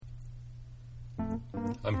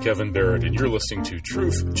I'm Kevin Barrett, and you're listening to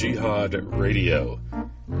Truth Jihad Radio.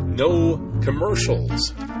 No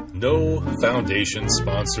commercials, no foundation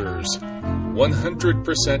sponsors,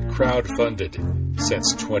 100% crowdfunded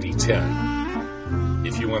since 2010.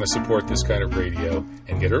 If you want to support this kind of radio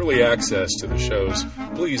and get early access to the shows,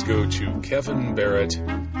 please go to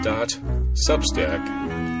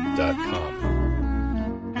kevinbarrett.substack.com.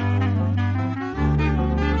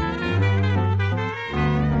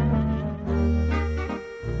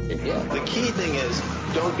 The key thing is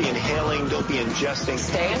don't be inhaling, don't be ingesting.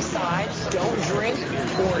 Stay inside, don't drink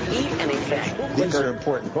or eat anything. These are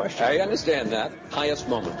important questions. I understand that. Highest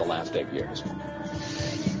moment the last 8 years.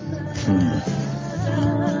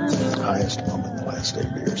 Highest moment in the last 8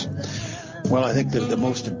 years. Well, I think the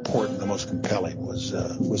most important, the most compelling was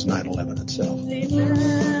 9/11 itself.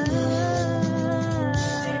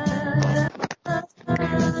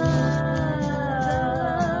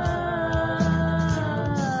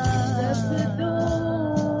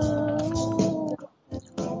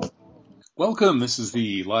 Welcome. This is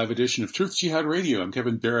the live edition of Truth Jihad Radio. I'm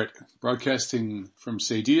Kevin Barrett, broadcasting from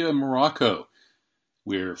Saidia, Morocco,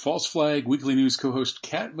 where False Flag Weekly News co-host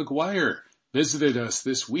Kat McGuire visited us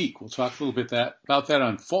this week. We'll talk a little bit about that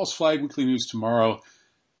on False Flag Weekly News tomorrow.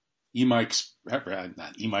 Michael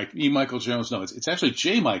Jones. No, it's actually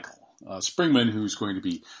J. Michael Springman, who's going to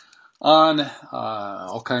be on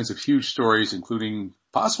all kinds of huge stories, including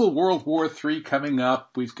possible World War III coming up.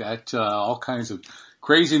 We've got all kinds of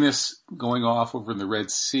craziness going off over in the Red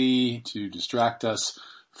Sea to distract us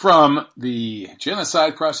from the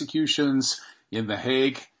genocide prosecutions in The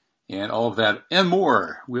Hague, and all of that and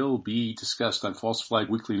more will be discussed on False Flag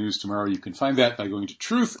Weekly News tomorrow. You can find that by going to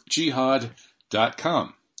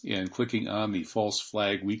truthjihad.com and clicking on the False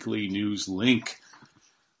Flag Weekly News link.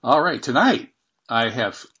 All right, tonight I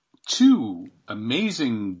have two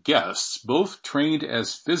amazing guests, both trained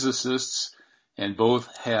as physicists, and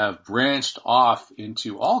both have branched off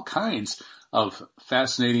into all kinds of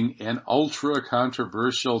fascinating and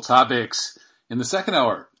ultra-controversial topics. In the second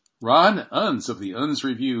hour, Ron Unz of the Unz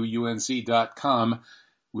Review, UNC.com,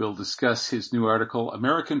 will discuss his new article,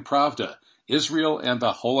 American Pravda, Israel and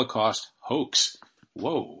the Holocaust Hoax.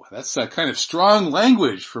 Whoa, that's kind of strong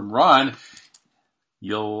language from Ron.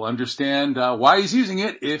 You'll understand why he's using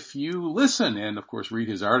it if you listen and, of course, read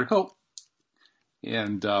his article.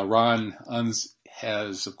 And Ron Unz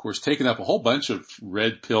has, of course, taken up a whole bunch of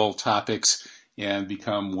red pill topics and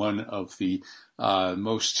become one of the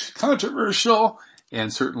most controversial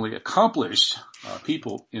and certainly accomplished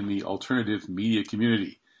people in the alternative media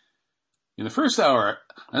community. In the first hour,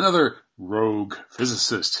 another rogue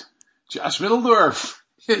physicist, Josh Mitteldorf,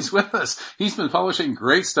 is with us. He's been publishing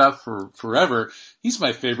great stuff for forever. He's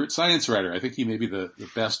my favorite science writer. I think he may be the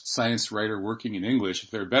best science writer working in English.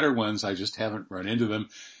 If there are better ones, I just haven't run into them,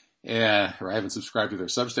 or I haven't subscribed to their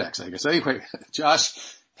Substacks, I guess. Anyway, Josh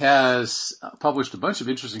has published a bunch of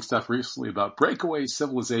interesting stuff recently about breakaway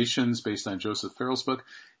civilizations based on Joseph Farrell's book,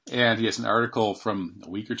 and he has an article from a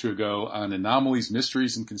week or two ago on anomalies,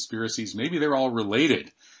 mysteries, and conspiracies. Maybe they're all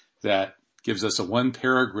related. That gives us a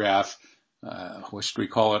one-paragraph what should we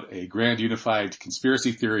call it, a grand unified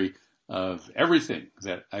conspiracy theory of everything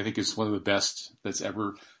that I think is one of the best that's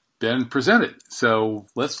ever been presented. So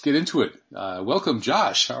let's get into it. Welcome,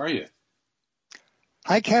 Josh. How are you?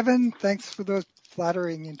 Hi, Kevin. Thanks for the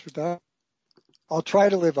flattering introduction. I'll try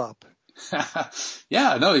to live up.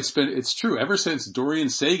 Yeah, no, it's true. Ever since Dorian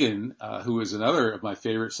Sagan, who is another of my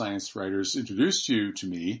favorite science writers, introduced you to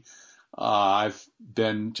me, I've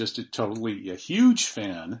been just a huge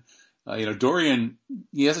fan. Dorian,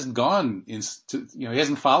 he hasn't gone into, he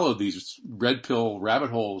hasn't followed these red pill rabbit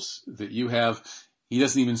holes that you have. He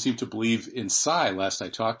doesn't even seem to believe in psi last I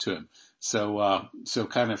talked to him. So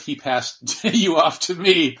kind of he passed you off to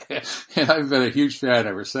me, and I've been a huge fan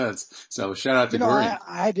ever since. So shout out to Dorian.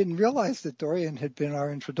 I didn't realize that Dorian had been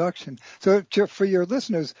our introduction. So for your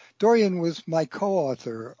listeners, Dorian was my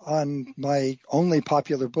co-author on my only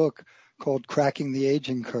popular book called Cracking the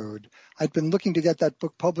Aging Code. I'd been looking to get that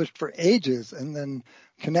book published for ages, and then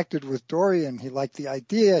connected with Dorian. He liked the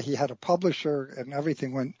idea. He had a publisher, and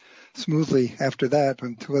everything went smoothly after that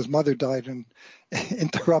until his mother died and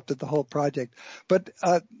interrupted the whole project. But,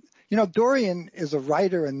 Dorian is a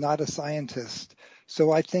writer and not a scientist.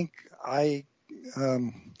 So I think I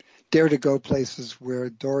dare to go places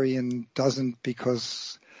where Dorian doesn't,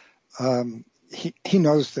 because he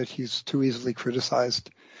knows that he's too easily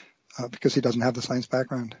criticized because he doesn't have the science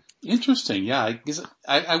background. Interesting. Yeah,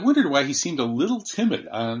 I wondered why he seemed a little timid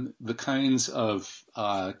on the kinds of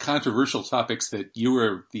controversial topics that you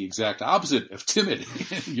were the exact opposite of timid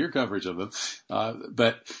in your coverage of them.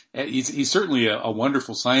 But he's certainly a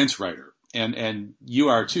wonderful science writer. And you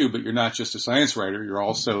are too, but you're not just a science writer. You're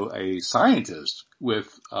also a scientist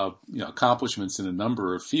with, accomplishments in a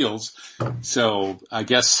number of fields. So I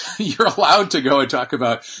guess you're allowed to go and talk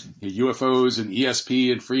about UFOs and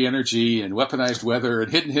ESP and free energy and weaponized weather and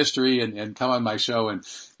hidden history and come on my show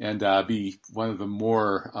and be one of the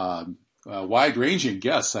more, wide-ranging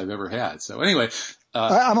guests I've ever had. So anyway,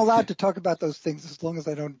 I'm allowed to talk about those things as long as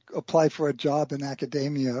I don't apply for a job in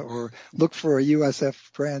academia or look for a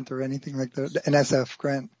USF grant or anything like that, an SF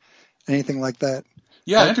grant, anything like that.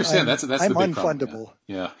 Yeah, I understand. That's the big I'm problem. unfundable.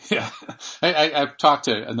 Yeah. I've talked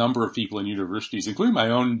to a number of people in universities, including my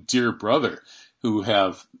own dear brother, who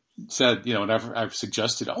have said, whenever I've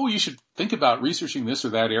suggested, you should think about researching this or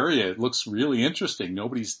that area. It looks really interesting.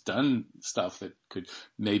 Nobody's done stuff that could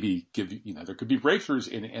maybe give you, there could be breakthroughs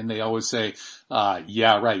in it. And they always say,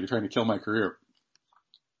 yeah, right. You're trying to kill my career.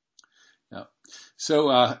 Yeah.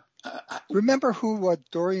 So, remember who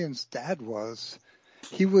Dorian's dad was?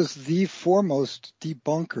 He was the foremost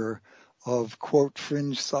debunker of, quote,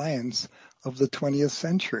 fringe science of the 20th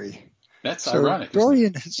century. That's ironic.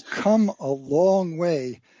 Dorian has come a long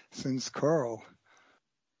way since Carl.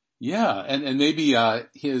 Yeah, and maybe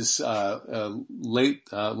his late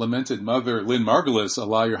lamented mother, Lynn Margulis,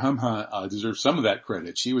 Allah Yerhamha, deserves some of that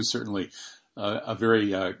credit. She was certainly a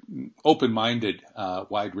very open-minded,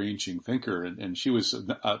 wide-ranging thinker, and she was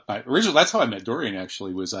originally. That's how I met Dorian.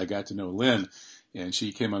 Actually, was I got to know Lynn, and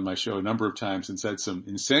she came on my show a number of times and said some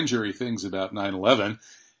incendiary things about 9/11,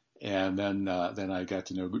 and then I got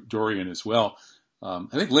to know Dorian as well. I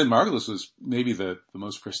think Lynn Margulis was maybe the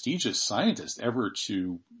most prestigious scientist ever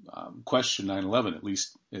to question 9/11, at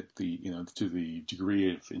least at the to the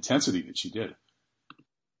degree of intensity that she did.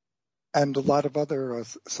 And a lot of other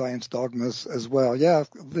science dogmas as well. Yeah,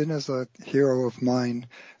 Lynn is a hero of mine,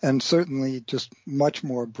 and certainly just much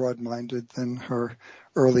more broad-minded than her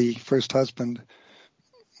early first husband.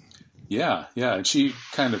 Yeah, and she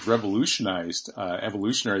kind of revolutionized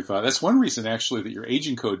evolutionary thought. That's one reason, actually, that your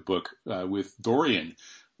Aging Code book with Dorian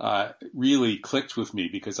really clicked with me,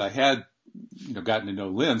 because I had gotten to know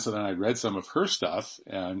Lynn, so then I read some of her stuff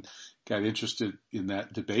and got interested in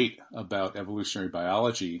that debate about evolutionary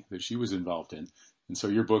biology that she was involved in. And so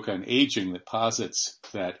your book on aging that posits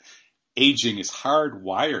that aging is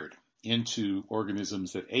hardwired into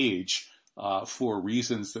organisms that age for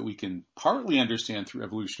reasons that we can partly understand through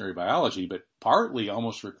evolutionary biology, but partly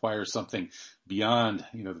almost requires something beyond,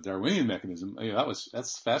 the Darwinian mechanism.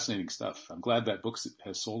 That's fascinating stuff. I'm glad that book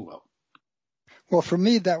has sold well. Well, for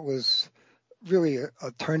me, that was really a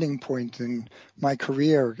turning point in my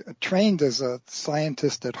career. Trained as a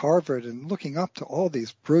scientist at Harvard and looking up to all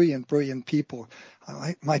these brilliant people,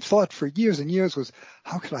 my thought for years and years was,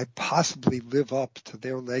 how could I possibly live up to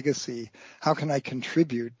their legacy? How can I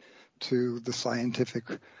contribute to the scientific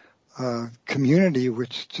community,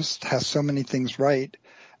 which just has so many things right?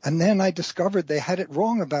 And then I discovered they had it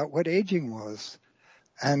wrong about what aging was.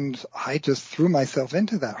 And I just threw myself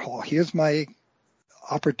into that hole. Here's my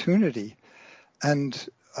opportunity. And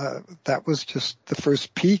that was just the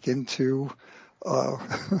first peek into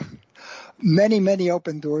many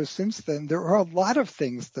open doors since then. There are a lot of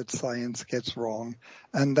things that science gets wrong.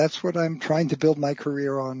 And that's what I'm trying to build my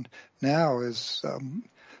career on now, is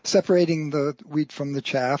separating the wheat from the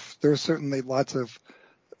chaff. There are certainly lots of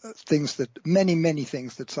many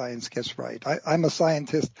things that science gets right. I'm a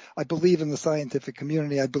scientist. I believe in the scientific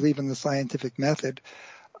community. I believe in the scientific method.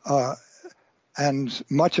 And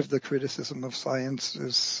much of the criticism of science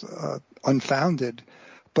is unfounded.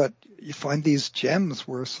 But you find these gems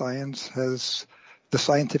where the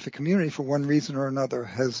scientific community, for one reason or another,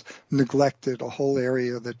 has neglected a whole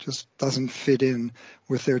area that just doesn't fit in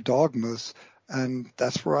with their dogmas. And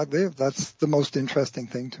that's where I live. That's the most interesting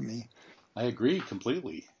thing to me. I agree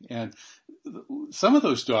completely. And some of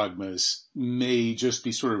those dogmas may just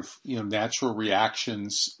be sort of, natural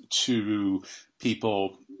reactions to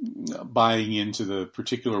people buying into the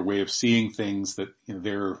particular way of seeing things that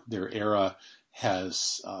their era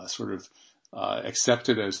has sort of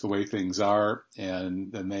accepted as the way things are,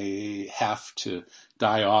 and then they have to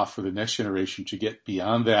die off for the next generation to get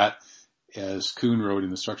beyond that, as Kuhn wrote in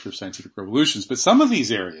The Structure of Scientific Revolutions. But some of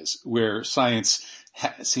these areas where science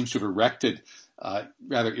seems to have erected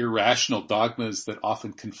rather irrational dogmas that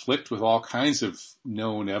often conflict with all kinds of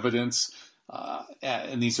known evidence,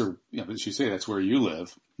 and these are, as you say, that's where you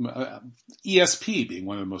live. ESP being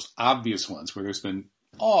one of the most obvious ones, where there's been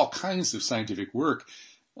all kinds of scientific work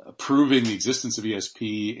proving the existence of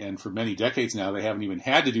ESP, and for many decades now they haven't even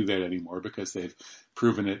had to do that anymore because they've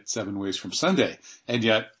proven it 7 ways from Sunday. And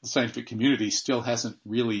yet the scientific community still hasn't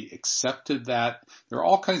really accepted that. There are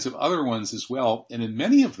all kinds of other ones as well, and in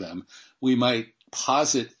many of them we might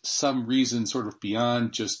posit some reason sort of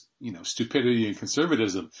beyond just, stupidity and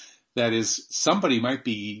conservatism. That is, somebody might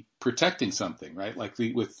be protecting something, right? Like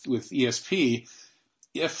with ESP,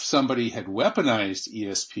 if somebody had weaponized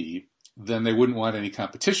ESP, then they wouldn't want any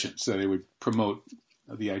competition. So they would promote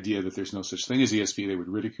the idea that there's no such thing as ESP. They would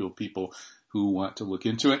ridicule people who want to look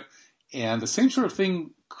into it. And the same sort of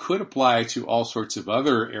thing could apply to all sorts of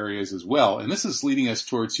other areas as well. And this is leading us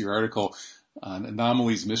towards your article on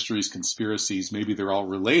anomalies, mysteries, conspiracies. Maybe they're all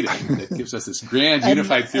related. That gives us this grand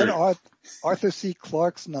unified theory. And Arthur C.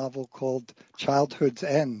 Clarke's novel called Childhood's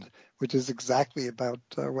End, which is exactly about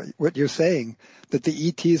what you're saying, that the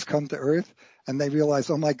ETs come to Earth and they realize,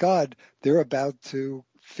 oh my God, they're about to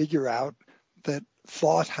figure out that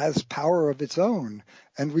thought has power of its own.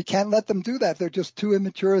 And we can't let them do that. They're just too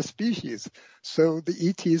immature a species. So the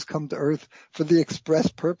ETs come to Earth for the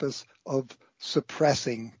express purpose of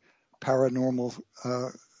suppressing paranormal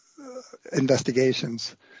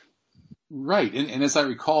investigations. Right. And as I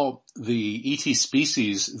recall, the ET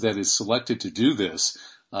species that is selected to do this,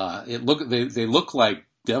 they look like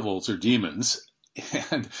devils or demons.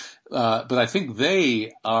 And, but I think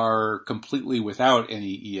they are completely without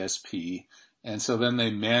any ESP. And so then they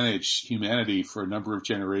manage humanity for a number of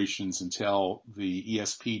generations until the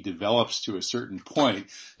ESP develops to a certain point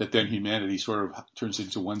that then humanity sort of turns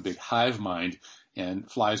into one big hive mind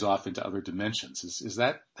and flies off into other dimensions.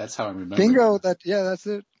 That's how I remember. Bingo. That's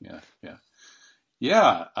it.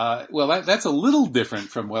 Yeah. Well, that's a little different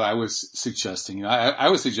from what I was suggesting. I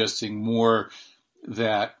was suggesting more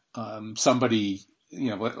that, somebody,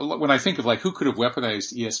 when I think of like who could have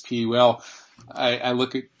weaponized ESP, well, I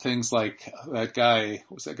look at things like that guy,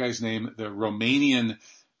 what's that guy's name? The Romanian,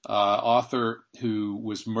 author who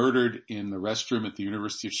was murdered in the restroom at the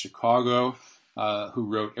University of Chicago, who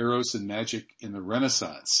wrote Eros and Magic in the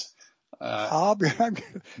Renaissance.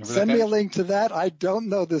 Send me a link to that. I don't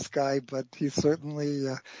know this guy, but he's certainly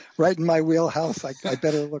right in my wheelhouse. I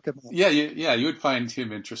better look him up. Yeah, you would find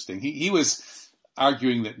him interesting. He was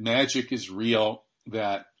arguing that magic is real,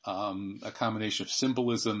 that a combination of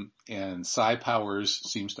symbolism and psi powers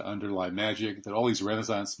seems to underlie magic, that all these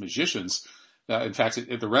Renaissance magicians, in fact,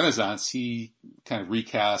 at the Renaissance, he kind of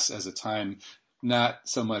recasts as a time not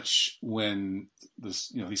so much when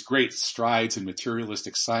these great strides in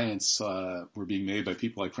materialistic science were being made by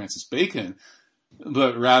people like Francis Bacon,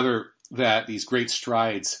 but rather that these great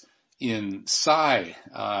strides in psi,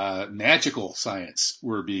 magical science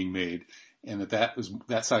were being made, and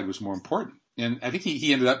that side was more important. And I think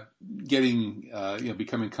he ended up getting,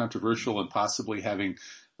 becoming controversial and possibly having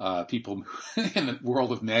people in the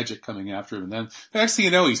world of magic coming after him. And then the next thing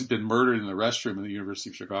you know, he's been murdered in the restroom in the University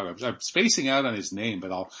of Chicago. I'm spacing out on his name,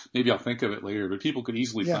 but I'll think of it later. But people could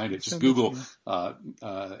easily find it. Just Google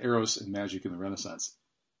Eros and Magic in the Renaissance.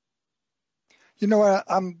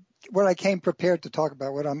 What I came prepared to talk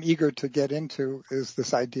about, what I'm eager to get into, is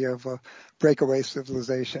this idea of a breakaway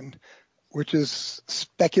civilization, which is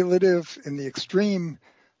speculative in the extreme,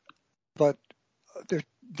 but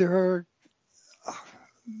there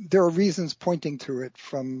are reasons pointing to it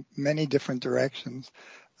from many different directions.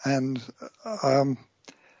 And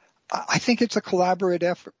I think it's a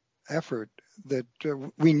collaborative effort that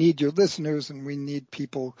we need your listeners and we need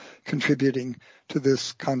people contributing to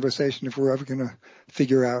this conversation if we're ever going to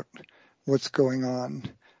figure out what's going on.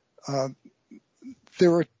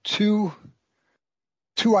 There are two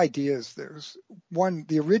ideas. There's one,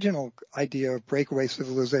 the original idea of breakaway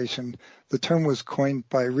civilization. The term was coined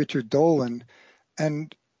by Richard Dolan,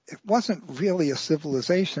 and it wasn't really a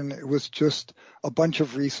civilization. It was just a bunch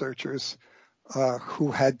of researchers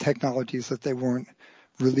who had technologies that they weren't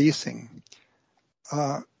releasing.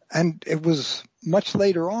 And it was much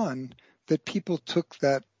later on that people took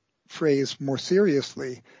that phrase more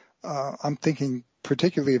seriously. I'm thinking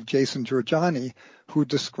particularly of Jason Giorgiani, who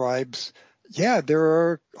describes, there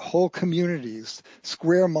are whole communities,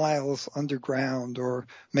 square miles underground, or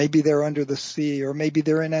maybe they're under the sea, or maybe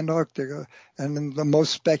they're in Antarctica. And then the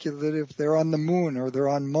most speculative, they're on the moon or they're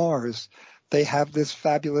on Mars. They have this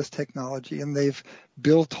fabulous technology and they've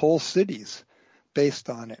built whole cities based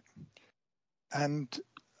on it. And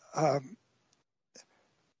I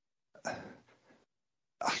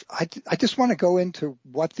just want to go into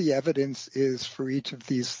what the evidence is for each of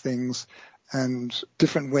these things and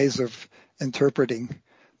different ways of interpreting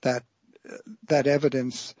that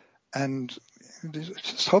evidence. And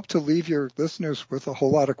just hope to leave your listeners with a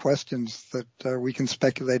whole lot of questions that we can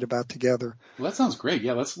speculate about together. Well, that sounds great.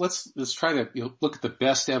 Yeah, let's try to look at the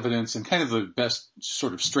best evidence and kind of the best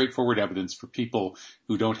sort of straightforward evidence for people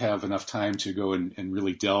who don't have enough time to go and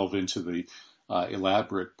really delve into the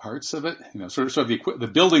elaborate parts of it. Sort of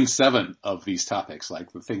the building 7 of these topics,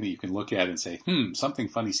 like the thing that you can look at and say, something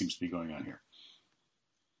funny seems to be going on here.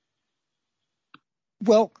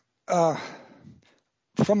 Well,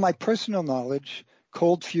 from my personal knowledge,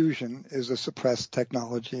 cold fusion is a suppressed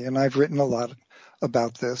technology, and I've written a lot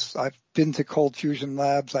about this. I've been to cold fusion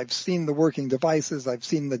labs. I've seen the working devices. I've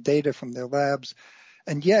seen the data from their labs.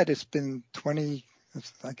 And yet it's been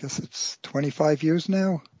 25 years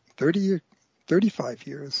now, 35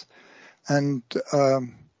 years. And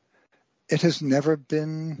it has never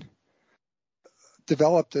been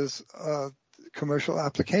developed as a commercial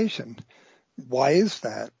application. Why is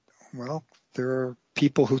that? Well, there are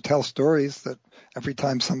people who tell stories that every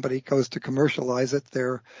time somebody goes to commercialize it,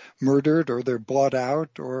 they're murdered or they're bought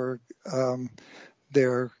out or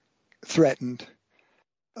they're threatened.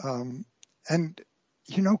 And,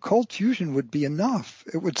 cold fusion would be enough.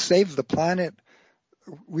 It would save the planet.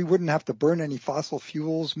 We wouldn't have to burn any fossil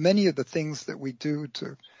fuels. Many of the things that we do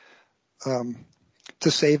to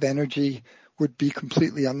save energy would be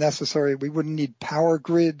completely unnecessary. We wouldn't need power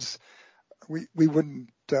grids. We wouldn't.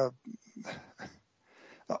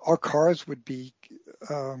 Our cars would be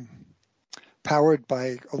powered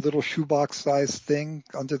by a little shoebox-sized thing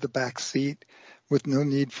under the back seat with no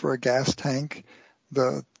need for a gas tank.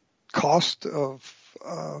 The cost of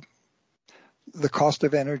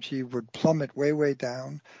energy would plummet way, way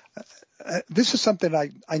down. This is something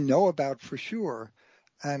I know about for sure,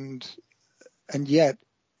 and yet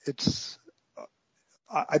it's,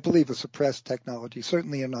 I believe, a suppressed technology,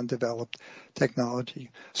 certainly an undeveloped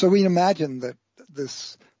technology. So we imagine that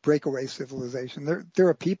this breakaway civilization, there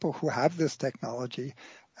are people who have this technology,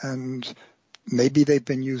 and maybe they've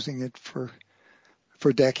been using it for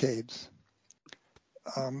decades.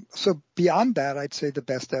 So beyond that, I'd say the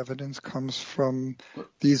best evidence comes from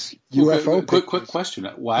these UFO pictures. Quick question.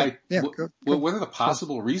 Why? What are the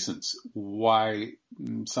possible reasons why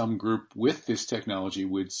some group with this technology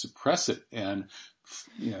would suppress it and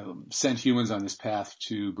send humans on this path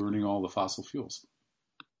to burning all the fossil fuels?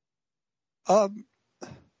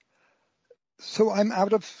 So I'm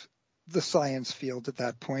out of the science field at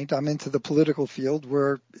that point. I'm into the political field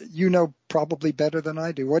where probably better than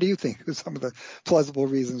I do. What do you think are some of the plausible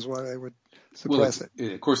reasons why they would suppress it?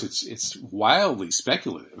 Of course, it's wildly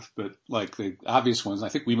speculative, but like the obvious ones, I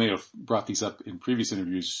think we may have brought these up in previous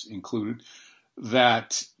interviews, included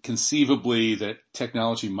that conceivably that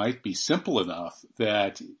technology might be simple enough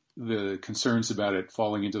that the concerns about it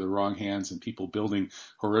falling into the wrong hands and people building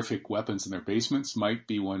horrific weapons in their basements might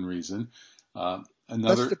be one reason.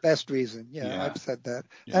 That's the best reason. Yeah, I've said that.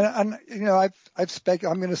 Yeah. And I'm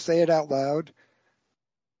going to say it out loud.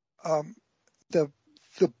 The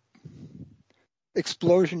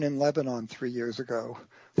explosion in Lebanon 3 years ago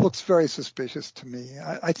looks very suspicious to me.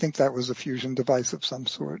 I think that was a fusion device of some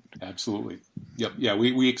sort. Absolutely. Yep. Yeah.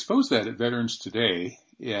 We exposed that at Veterans Today,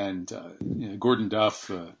 and Gordon Duff,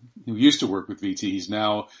 who used to work with VT, he's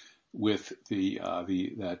now with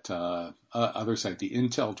that other site, the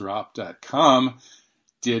Inteldrop.com,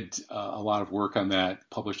 did a lot of work on that,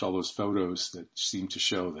 published all those photos that seemed to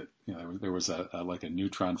show that there was like a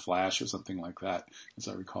neutron flash or something like that, as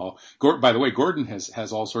I recall. By the way, Gordon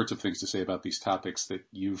has all sorts of things to say about these topics that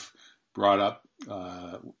you've brought up,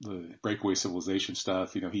 the breakaway civilization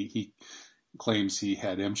stuff. He claims he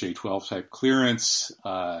had MJ-12 type clearance,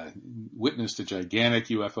 witnessed a gigantic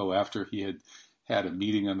UFO after he had a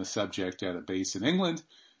meeting on the subject at a base in England,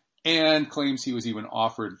 and claims he was even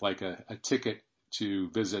offered like a ticket to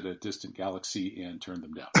visit a distant galaxy and turn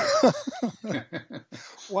them down.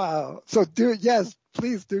 Wow. So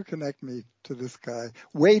please do connect me to this guy.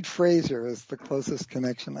 Wade Frazier is the closest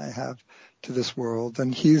connection I have to this world,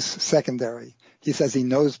 and he's secondary. He says he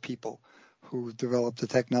knows people who developed the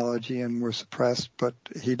technology and were suppressed, but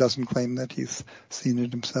he doesn't claim that he's seen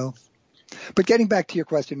it himself. But getting back to your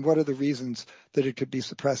question, what are the reasons that it could be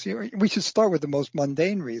suppressed? We should start with the most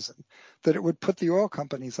mundane reason, that it would put the oil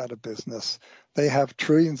companies out of business. They have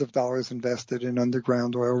trillions of dollars invested in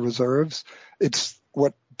underground oil reserves. It's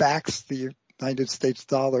what backs the United States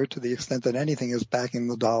dollar to the extent that anything is backing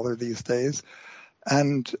the dollar these days.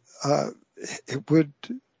 And it would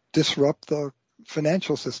disrupt the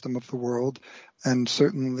financial system of the world and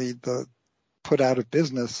certainly put out of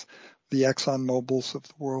business the Exxon Mobils of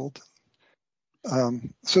the world.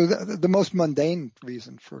 So the most mundane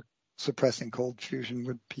reason for suppressing cold fusion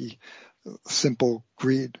would be simple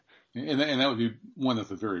greed. And that would be one of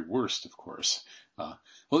the very worst, of course.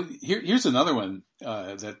 Well, here's another one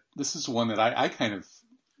that this is one that I kind of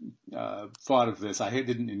thought of this. I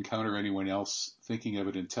didn't encounter anyone else thinking of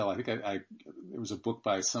it until I think it was a book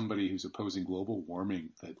by somebody who's opposing global warming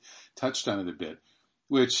that touched on it a bit,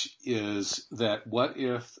 which is that what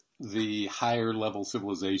if the higher level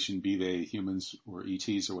civilization, be they humans or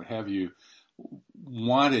ETs or what have you,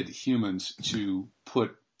 wanted humans to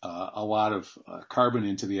put a lot of carbon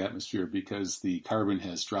into the atmosphere because the carbon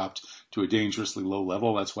has dropped to a dangerously low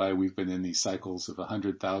level. That's why we've been in these cycles of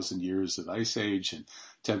 100,000 years of ice age and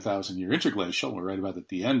 10,000 year interglacial. We're right about at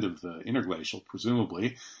the end of the interglacial,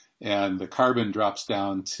 presumably. And the carbon drops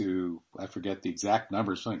down to, I forget the exact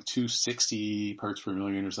numbers, something like 260 parts per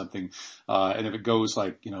million or something. And if it goes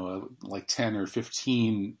like 10 or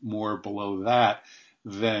 15 more below that,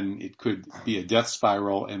 then it could be a death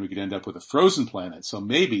spiral and we could end up with a frozen planet. So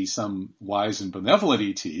maybe some wise and benevolent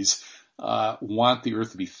ETs want the Earth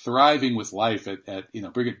to be thriving with life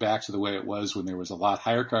bring it back to the way it was when there was a lot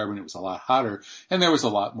higher carbon, it was a lot hotter, and there was a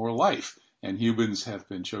lot more life. And humans have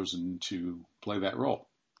been chosen to play that role.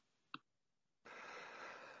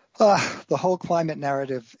 The whole climate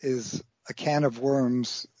narrative is a can of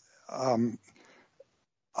worms.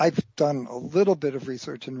 I've done a little bit of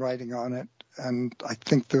research and writing on it, and I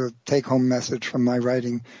think the take-home message from my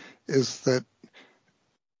writing is that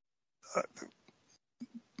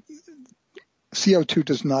CO2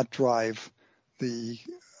 does not drive the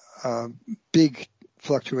big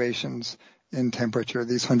fluctuations in temperature,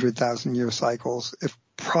 these 100,000-year cycles. If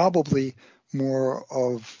probably more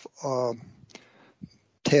of a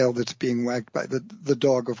tail that's being wagged by the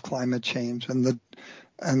dog of climate change, and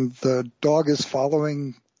the dog is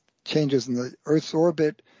following changes in the Earth's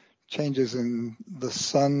orbit, changes in the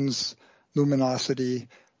sun's luminosity,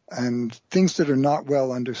 and things that are not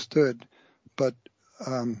well understood. But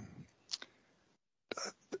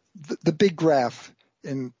the big graph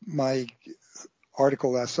in my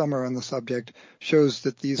article last summer on the subject shows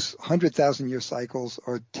that these 100,000-year cycles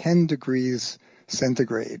are 10 degrees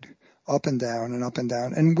centigrade, up and down and up and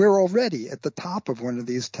down. And we're already at the top of one of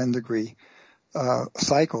these 10-degree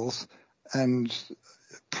cycles, and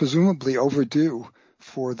presumably overdue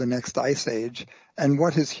for the next ice age. And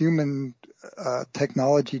what has human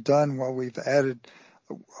technology done? Well,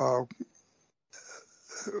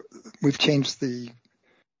 we've changed the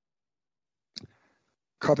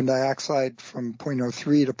carbon dioxide from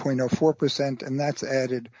 0.03 to 0.04%, and that's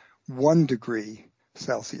added 1 degree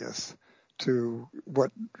Celsius to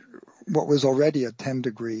what was already a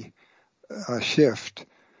 10-degree shift.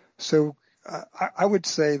 So I would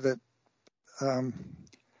say that,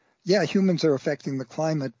 humans are affecting the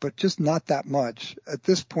climate, but just not that much. At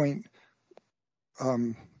this point,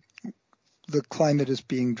 the climate is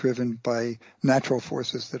being driven by natural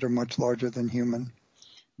forces that are much larger than human.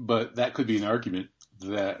 But that could be an argument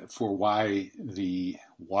that for why the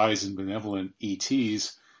wise and benevolent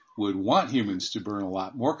ETs would want humans to burn a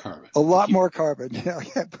lot more carbon. Put a lot more carbon in the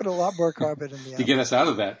atmosphere. To get us out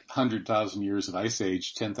of that 100,000 years of ice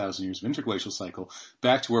age, 10,000 years of interglacial cycle,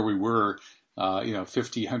 back to where we were,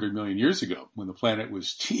 50, 100 million years ago, when the planet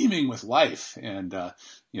was teeming with life and,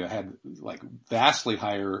 had like vastly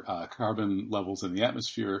higher carbon levels in the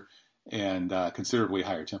atmosphere and considerably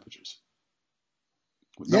higher temperatures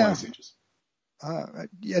with no ice ages.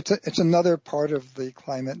 It's another part of the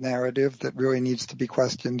climate narrative that really needs to be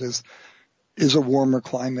questioned. Is a warmer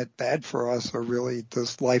climate bad for us, or really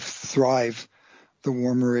does life thrive the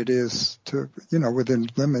warmer it is? To within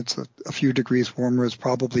limits, a few degrees warmer is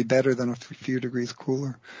probably better than a few degrees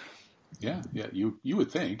cooler. Yeah, you would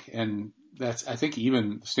think, and that's, I think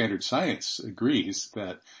even standard science agrees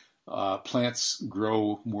that plants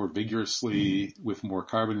grow more vigorously with more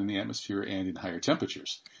carbon in the atmosphere and in higher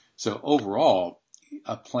temperatures. So overall,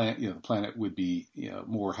 the planet would be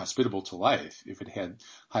more hospitable to life if it had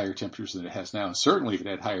higher temperatures than it has now. And certainly if it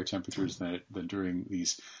had higher temperatures than during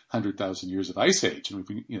these 100,000 years of ice age. And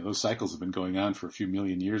those cycles have been going on for a few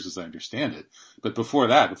million years, as I understand it. But before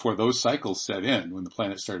those cycles set in, when the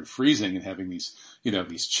planet started freezing and having these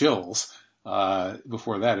chills,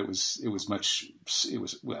 before that, it wasn't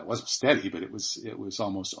steady, but it was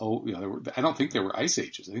almost, I don't think there were ice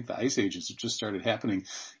ages. I think the ice ages have just started happening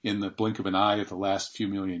in the blink of an eye of the last few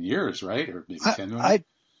million years, right? Or maybe 10 million.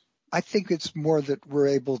 I think it's more that we're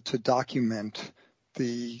able to document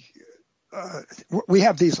we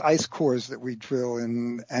have these ice cores that we drill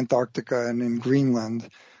in Antarctica and in Greenland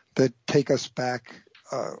that take us back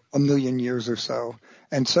a million years or so.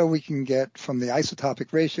 And so we can get, from the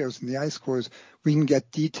isotopic ratios in the ice cores, we can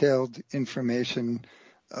get detailed information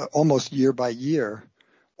almost year by year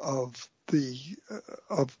of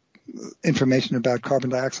information about carbon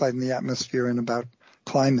dioxide in the atmosphere and about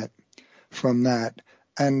climate from that.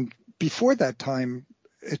 And before that time,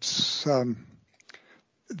 it's the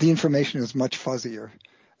information is much fuzzier.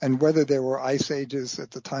 And whether there were ice ages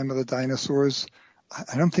at the time of the dinosaurs,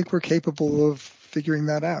 I don't think we're capable of figuring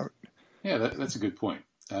that out. Yeah, that's a good point.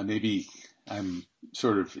 Maybe I'm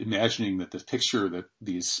sort of imagining that the picture that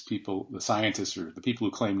these people, the scientists or the people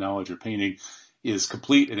who claim knowledge are painting, is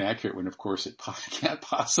complete and accurate when, of course, it can't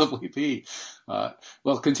possibly be.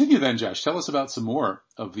 Well, continue then, Josh. Tell us about some more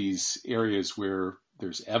of these areas where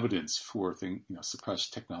there's evidence for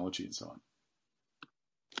suppressed technology and so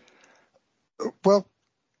on. Well,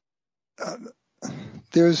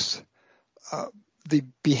 there's the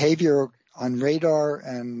behavior on radar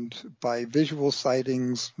and by visual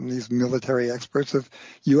sightings from these military experts of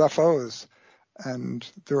UFOs. And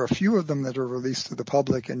there are a few of them that are released to the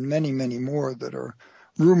public and many, many more that are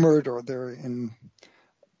rumored or they're in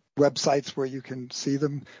websites where you can see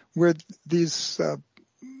them, where these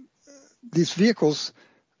vehicles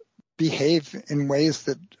behave in ways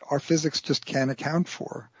that our physics just can't account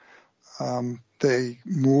for. They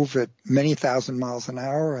move at many thousand miles an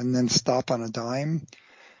hour and then stop on a dime.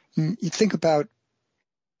 You think about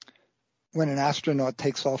when an astronaut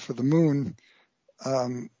takes off for the moon,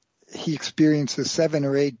 he experiences 7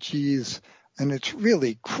 or 8 Gs, and it's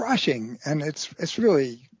really crushing, and it's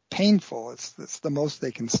really painful. It's the most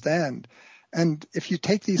they can stand. And if you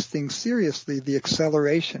take these things seriously, the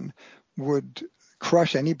acceleration would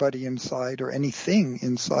crush anybody inside or anything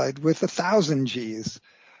inside with 1,000 Gs.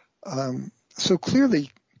 So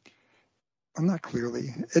clearly, well, not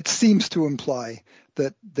clearly, it seems to imply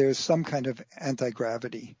that there's some kind of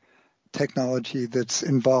anti-gravity technology that's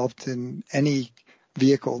involved in any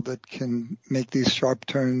vehicle that can make these sharp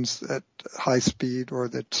turns at high speed or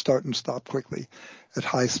that start and stop quickly at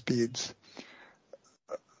high speeds.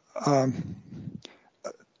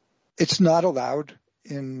 It's not allowed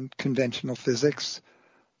in conventional physics,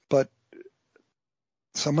 but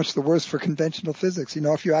so much the worse for conventional physics.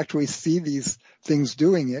 If you actually see these things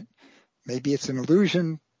doing it, maybe it's an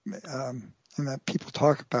illusion. And that people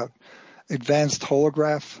talk about advanced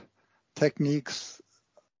holograph techniques.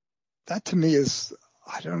 That to me is,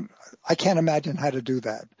 I can't imagine how to do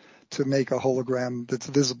that, to make a hologram that's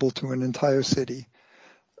visible to an entire city.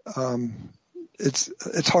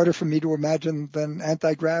 It's harder for me to imagine than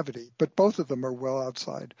anti-gravity, but both of them are well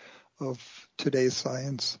outside of today's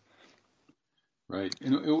science. Right.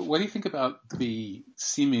 And what do you think about the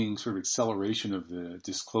seeming sort of acceleration of the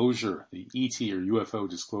disclosure, the ET or UFO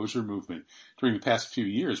disclosure movement during the past few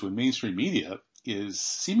years, when mainstream media is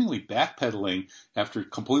seemingly backpedaling after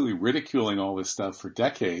completely ridiculing all this stuff for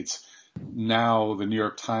decades? Now the New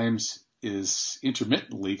York Times is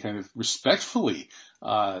intermittently, kind of respectfully,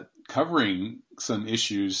 covering some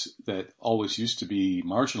issues that always used to be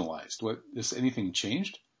marginalized. Has anything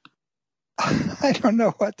changed? I don't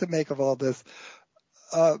know what to make of all this.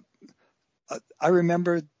 I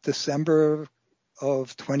remember December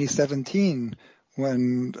of 2017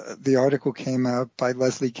 when the article came out by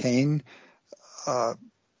Leslie Kane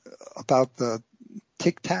about the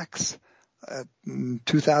Tic Tacs in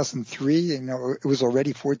 2003. It was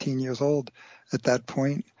already 14 years old at that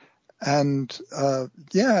point. And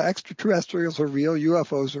extraterrestrials are real,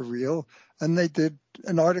 UFOs are real. And they did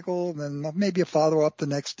an article and then maybe a follow-up the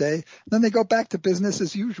next day. And then they go back to business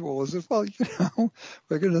as usual, as if, well,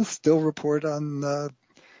 we're going to still report on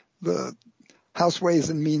the House Ways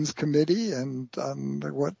and Means Committee and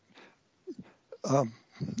what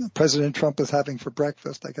President Trump is having for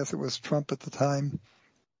breakfast. I guess it was Trump at the time.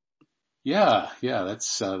 Yeah,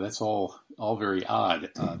 that's all very odd.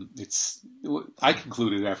 I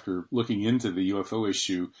concluded after looking into the UFO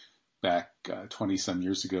issue back 20-some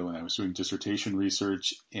years ago when I was doing dissertation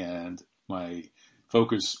research, and my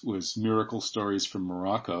focus was miracle stories from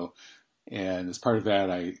Morocco. And as part of that,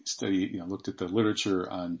 I looked at the literature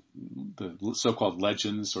on the so-called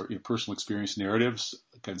legends or personal experience narratives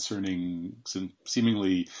concerning some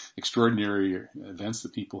seemingly extraordinary events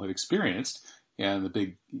that people had experienced. And the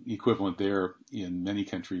big equivalent there in many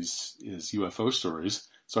countries is UFO stories.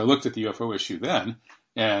 So I looked at the UFO issue then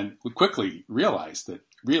and quickly realized that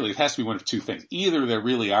really it has to be one of two things. Either there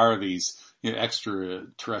really are these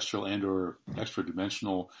extraterrestrial and or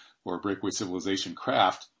extra-dimensional or breakaway civilization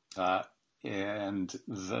craft, and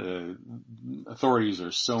the authorities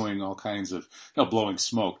are sowing all kinds of, blowing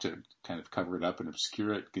smoke to kind of cover it up and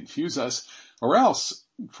obscure it, confuse us, or else,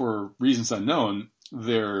 for reasons unknown,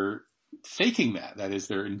 they're faking that. That is,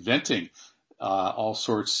 they're inventing all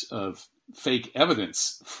sorts of fake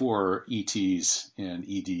evidence for ETs and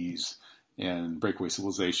EDs and breakaway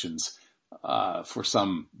civilizations for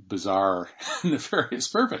some bizarre nefarious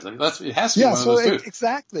purpose. I mean, it has to be one of those two.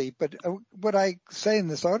 Exactly. But what I say in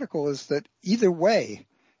this article is that either way,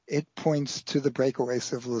 it points to the breakaway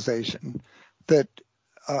civilization, that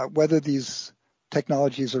whether these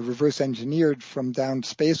technologies are reverse engineered from downed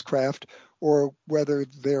spacecraft or whether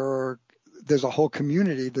there's a whole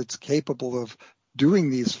community that's capable of doing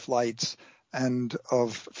these flights and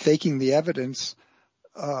of faking the evidence,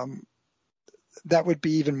 that would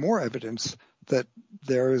be even more evidence that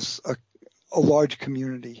there's a large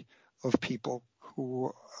community of people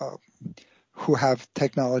who have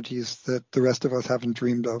technologies that the rest of us haven't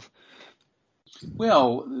dreamed of.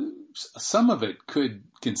 Well, some of it could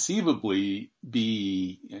conceivably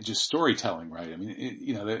be just storytelling, right? I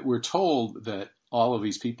mean, that we're told that all of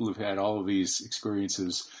these people who've had all of these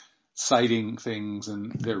experiences sighting things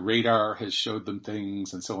and their radar has showed them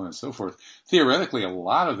things and so on and so forth. Theoretically, a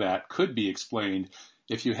lot of that could be explained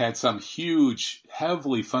if you had some huge,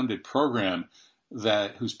 heavily funded program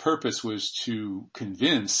whose purpose was to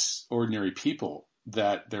convince ordinary people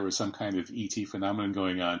that there was some kind of ET phenomenon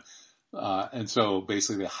going on. And so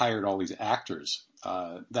basically they hired all these actors.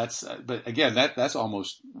 But again, that's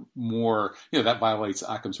almost more, that violates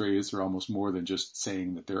Occam's razor almost more than just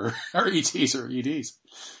saying that there are ETs or EDs.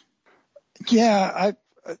 Yeah,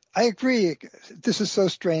 I agree. This is so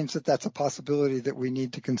strange that that's a possibility that we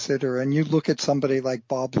need to consider. And you look at somebody like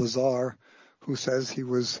Bob Lazar, who says he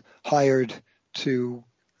was hired to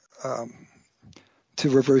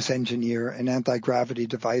reverse engineer an anti-gravity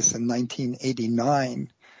device in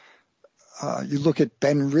 1989. You look at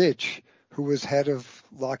Ben Rich, who was head of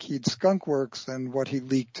Lockheed Skunk Works, and what he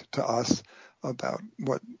leaked to us about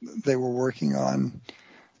what they were working on.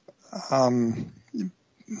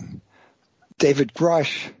 David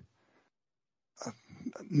Grush,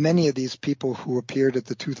 many of these people who appeared at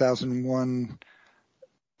the 2001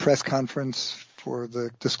 press conference for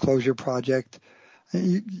the Disclosure Project,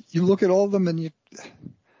 you look at all of them and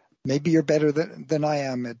maybe you're better than I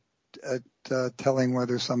am at telling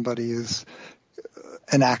whether somebody is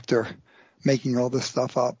an actor making all this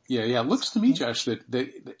stuff up. Yeah. It looks to me, Josh,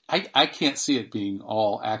 that I can't see it being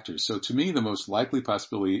all actors. So to me, the most likely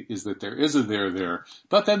possibility is that there is a there,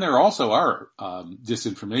 but then there also are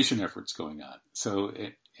disinformation efforts going on. So,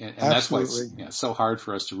 and that's why it's so hard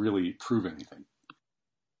for us to really prove anything.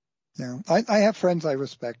 Yeah, I have friends I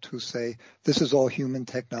respect who say this is all human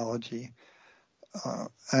technology.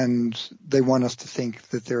 And they want us to think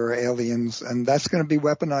that there are aliens, and that's going to be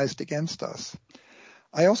weaponized against us.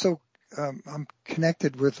 I also, I'm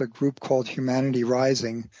connected with a group called Humanity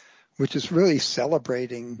Rising, which is really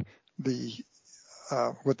celebrating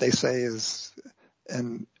what they say is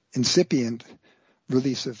an incipient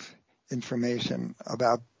release of information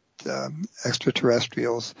about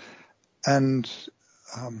extraterrestrials. And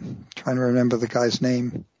trying to remember the guy's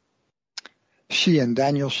name,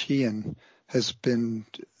 Daniel Sheehan, has been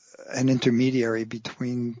an intermediary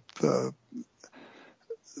between the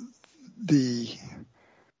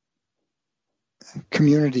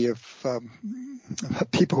community of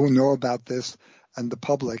people who know about this and the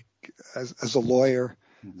public. As a lawyer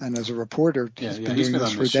and as a reporter, he's been doing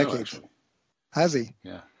this for decades. Has he?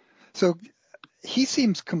 Yeah. So he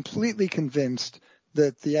seems completely convinced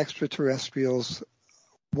that the extraterrestrials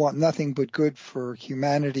want nothing but good for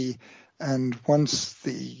humanity. And once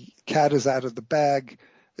the cat is out of the bag,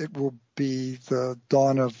 it will be the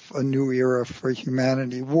dawn of a new era for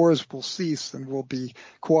humanity. Wars will cease, and we'll be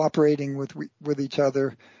cooperating with each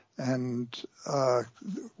other, and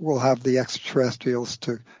we'll have the extraterrestrials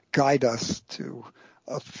to guide us to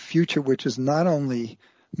a future which is not only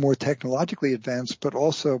more technologically advanced, but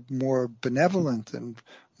also more benevolent and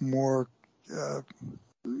more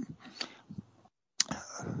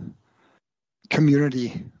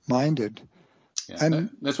community-minded. Yeah, and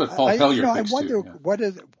that's what Paul Hellyer thinks I wonder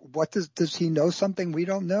too. Does he know something we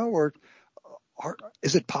don't know, or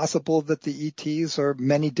is it possible that the ETs are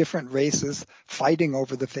many different races fighting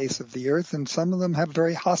over the face of the earth, and some of them have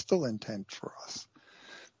very hostile intent for us?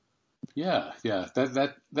 Yeah.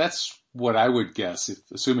 That's what I would guess.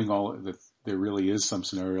 Assuming that there really is some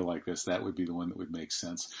scenario like this, that would be the one that would make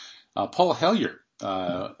sense. Paul Hellyer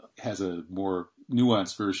has a more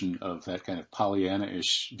nuanced version of that kind of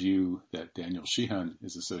Pollyanna-ish view that Daniel Sheehan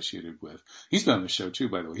is associated with. He's been on the show too,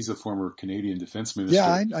 by the way. He's a former Canadian defense minister.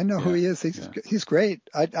 Yeah, I know who he is. He's great.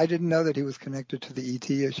 I didn't know that he was connected to the ET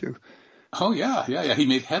issue. Oh yeah. He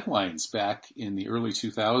made headlines back in the early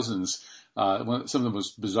 2000s. Some of the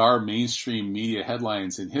most bizarre mainstream media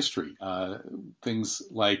headlines in history. Things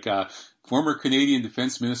like former Canadian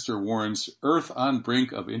defense minister warns Earth on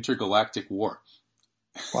brink of intergalactic war.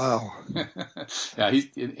 Wow.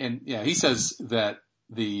 He says that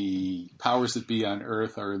the powers that be on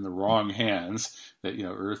Earth are in the wrong hands. That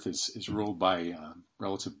Earth is ruled by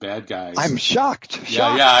relative bad guys. I'm shocked.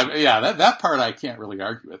 That part I can't really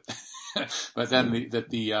argue with. But then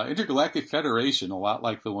the Intergalactic Federation, a lot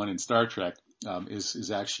like the one in Star Trek,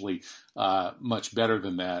 is actually much better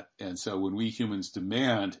than that. And so when we humans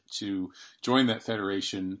demand to join that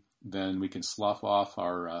federation, then we can slough off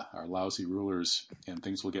our lousy rulers, and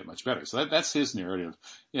things will get much better. So that's his narrative,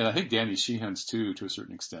 and I think Danny Sheehan's too, to a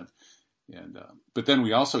certain extent. And but then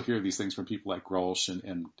we also hear these things from people like Grolsch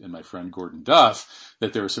and my friend Gordon Duff,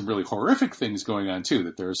 that there are some really horrific things going on too.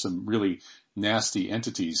 That there are some really nasty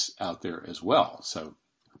entities out there as well. So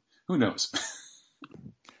who knows?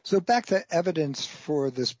 So back to evidence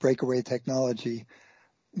for this breakaway technology.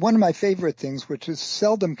 One of my favorite things, which is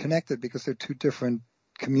seldom connected because they're two different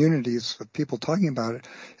communities of people talking about it,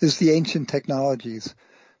 is the ancient technologies.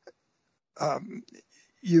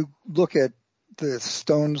 You look at the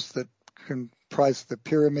stones that comprise the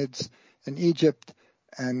pyramids in Egypt,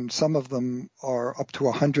 and some of them are up to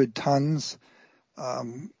 100 tons.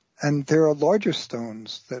 And there are larger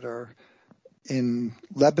stones that are in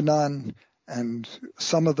Lebanon, and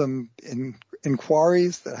some of them in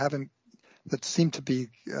quarries that seem to be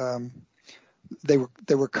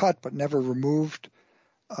they were cut but never removed,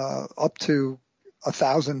 up to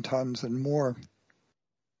 1,000 tons and more.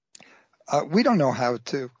 We don't know how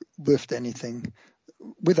to lift anything.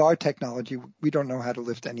 With our technology, we don't know how to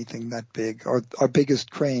lift anything that big. Our biggest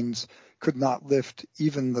cranes could not lift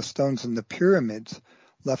even the stones in the pyramids,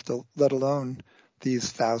 let alone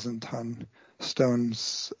these 1,000-ton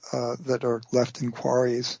stones that are left in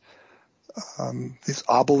quarries. These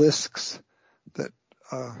obelisks that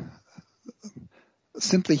are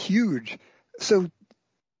simply huge. So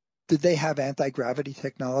did they have anti-gravity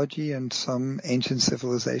technology in some ancient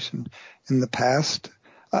civilization in the past?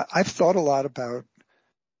 I've thought a lot about,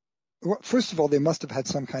 first of all, they must have had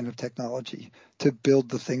some kind of technology to build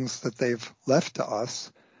the things that they've left to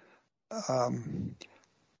us.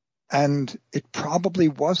 And it probably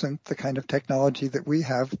wasn't the kind of technology that we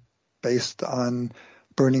have based on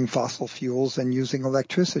burning fossil fuels and using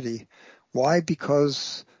electricity. Why?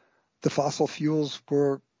 Because the fossil fuels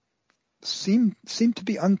seemed to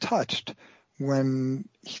be untouched when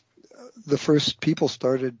the first people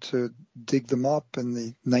started to dig them up in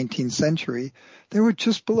the 19th century. They were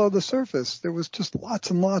just below the surface. There was just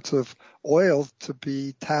lots and lots of oil to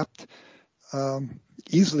be tapped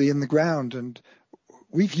easily in the ground, and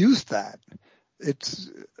we've used that.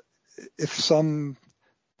 If some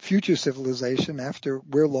future civilization, after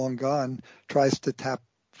we're long gone, tries to tap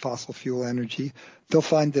fossil fuel energy, they'll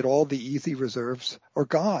find that all the easy reserves are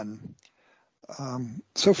gone.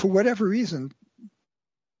 So for whatever reason,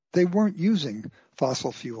 they weren't using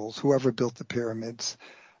fossil fuels, whoever built the pyramids.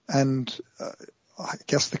 And I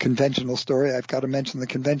guess the conventional story, I've got to mention the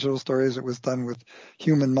conventional story, is it was done with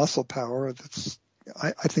human muscle power.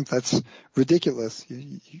 I think that's ridiculous.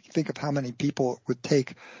 You think of how many people it would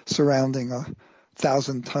take surrounding a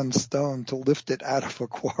 1,000-ton stone to lift it out of a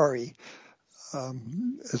quarry. The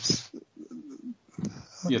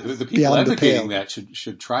people advocating that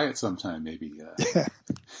should try it sometime, maybe. Yeah.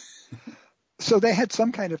 So they had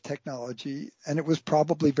some kind of technology, and it was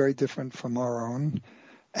probably very different from our own.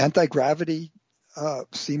 Anti-gravity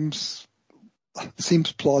seems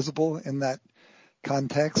plausible in that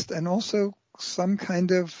context, and also some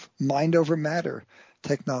kind of mind over matter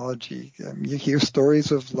technology. You hear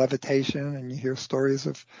stories of levitation, and you hear stories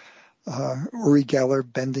of Uri Geller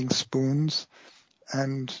bending spoons,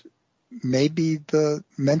 and maybe the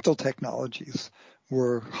mental technologies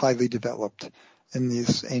were highly developed in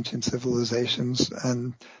these ancient civilizations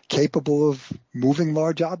and capable of moving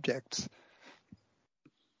large objects.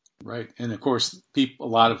 Right. And of course, a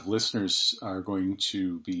lot of listeners are going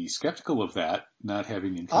to be skeptical of that, not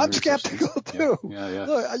having encountered. I'm skeptical too. Yeah.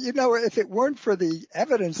 Look, if it weren't for the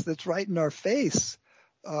evidence that's right in our face,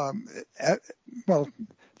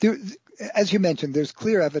 as you mentioned, there's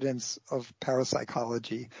clear evidence of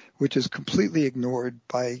parapsychology, which is completely ignored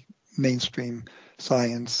by mainstream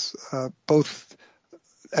science, both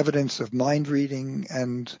evidence of mind reading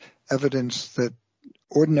and evidence that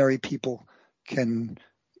ordinary people can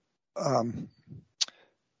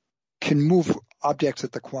move objects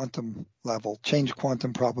at the quantum level, change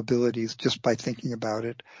quantum probabilities just by thinking about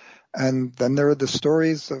it. And then there are the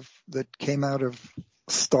stories that came out of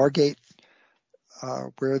Stargate,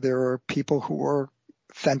 where there are people who are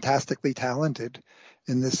fantastically talented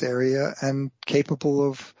in this area and capable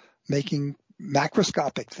of making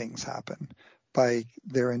macroscopic things happen by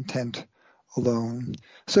their intent alone.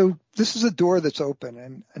 So this is a door that's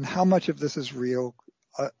open, and how much of this is real,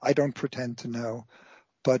 I don't pretend to know.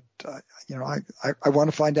 But, I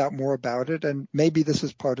want to find out more about it, and maybe this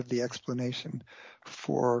is part of the explanation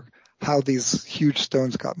for how these huge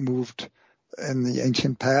stones got moved in the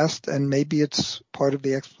ancient past, and maybe it's part of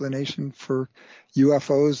the explanation for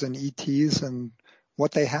UFOs and ETs and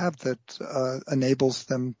what they have that enables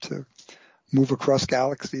them to move across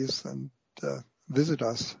galaxies and visit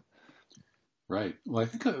us. Right. Well, I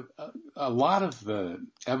think a lot of the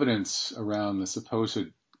evidence around the supposed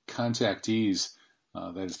contactees,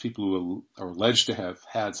 that is, people who are alleged to have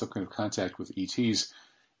had some kind of contact with ETs,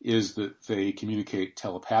 is that they communicate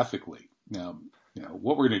telepathically. Now,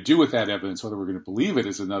 what we're going to do with that evidence, whether we're going to believe it,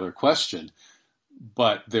 is another question.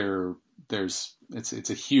 But it's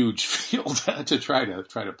a huge field to try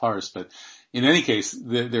to parse. But in any case,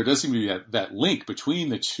 there does seem to be that link between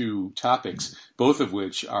the two topics, both of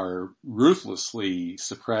which are ruthlessly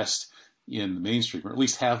suppressed in the mainstream, or at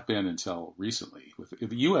least have been until recently.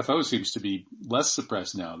 The UFO seems to be less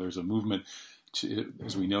suppressed now. There's a movement to,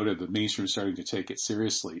 as we noted, the mainstream is starting to take it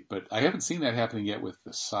seriously. But I haven't seen that happening yet with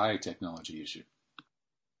the psi technology issue.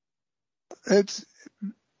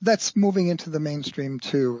 That's moving into the mainstream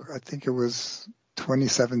too. I think it was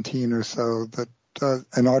 2017 or so that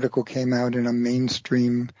an article came out in a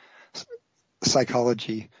mainstream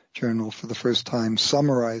psychology journal for the first time,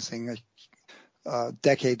 summarizing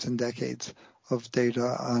decades and decades of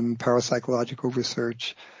data on parapsychological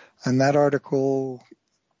research. And that article,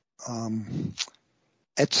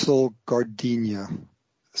 Etzel Gardenia,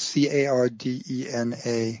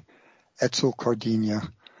 Cardena, Etzel Gardenia.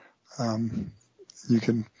 You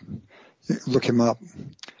can look him up.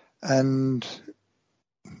 And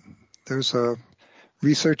there's a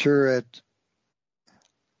researcher at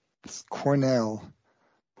Cornell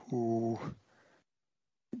who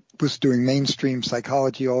was doing mainstream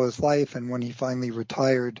psychology all his life, and when he finally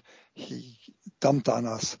retired, he dumped on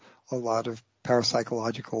us a lot of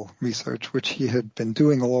parapsychological research, which he had been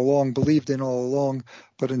doing all along, believed in all along,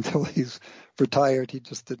 but until he's retired, he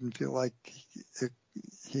just didn't feel like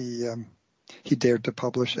he dared to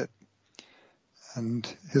publish it. And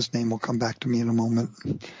his name will come back to me in a moment.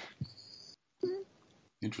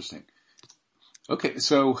 Interesting. Okay,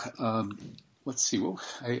 so let's see. Well,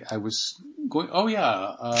 I was going. Oh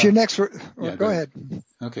yeah. If your next, go ahead.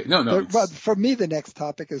 Okay, no. But for me, the next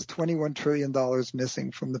topic is $21 trillion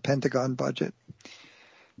missing from the Pentagon budget.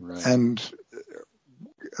 Right. And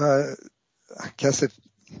I guess if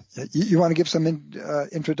you want to give some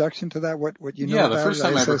introduction to that, what you know about it? The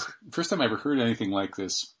first time I ever heard anything like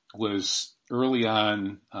this was early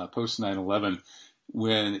on, post 9/11,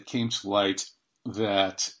 when it came to light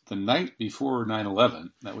that the night before 9/11,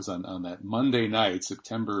 that was on that Monday night,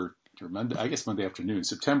 Monday afternoon,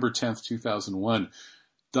 September 10th, 2001,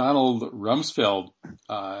 Donald Rumsfeld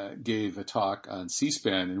gave a talk on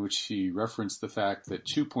C-SPAN in which he referenced the fact that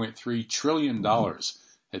 $2.3 trillion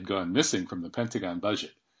had gone missing from the Pentagon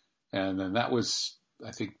budget. And then that was,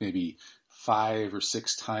 I think, maybe 5 or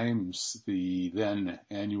 6 times the then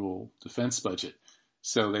annual defense budget.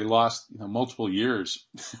 So they lost multiple years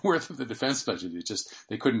worth of the defense budget.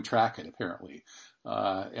 They couldn't track it, apparently.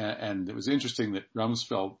 And it was interesting that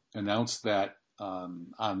Rumsfeld announced that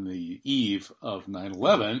on the eve of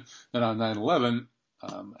 9/11, that on 9/11,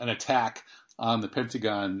 an attack on the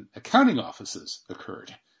Pentagon accounting offices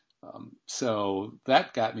occurred. So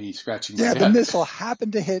that got me scratching my head. Yeah, the missile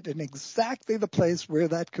happened to hit in exactly the place where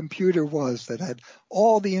that computer was that had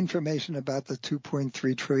all the information about the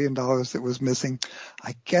 $2.3 trillion that was missing.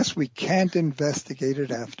 I guess we can't investigate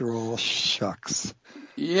it after all. Shucks.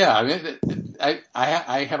 Yeah, I mean,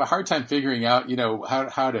 I have a hard time figuring out,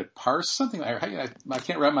 how to parse something. I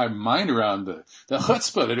can't wrap my mind around the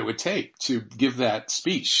chutzpah that it would take to give that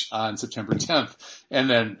speech on September 10th and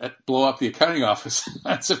then blow up the accounting office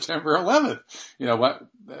on September 11th.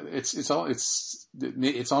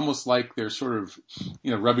 It's almost like they're sort of,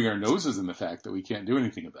 rubbing our noses in the fact that we can't do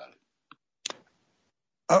anything about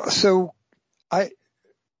it. So I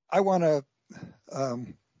want to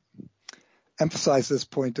emphasize this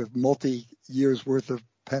point of multi-years worth of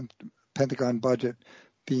Pentagon budget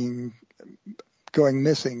going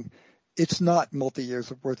missing. It's not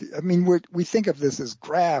multi-years of worth. I mean, we think of this as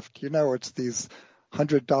graft. It's these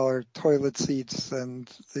 $100 toilet seats and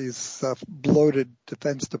these bloated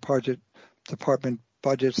Defense Department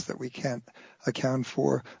budgets that we can't account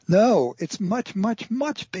for. No, it's much, much,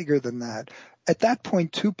 much bigger than that. At that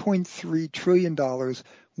point, $2.3 trillion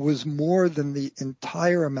was more than the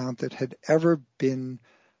entire amount that had ever been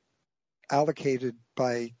allocated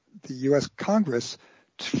by the U.S. Congress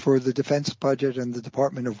for the defense budget and the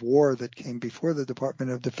Department of War that came before the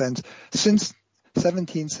Department of Defense since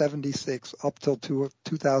 1776 up till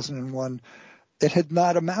 2001, it had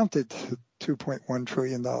not amounted to $2.1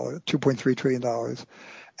 trillion, $2.3 trillion.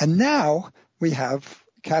 And now we have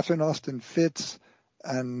Catherine Austin Fitts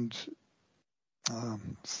and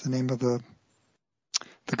what's the name of the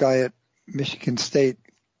guy at Michigan State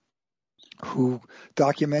who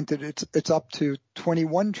documented it's up to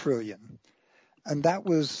 21 trillion. And that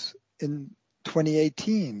was in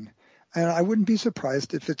 2018. And I wouldn't be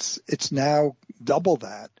surprised if it's now double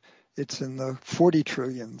that. It's in the 40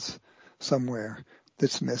 trillions somewhere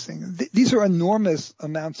that's missing. These are enormous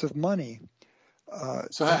amounts of money.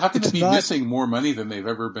 So how can they be missing more money than they've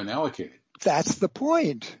ever been allocated? That's the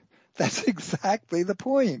point. That's exactly the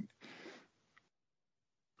point.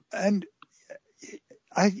 And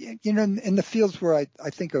in the fields where I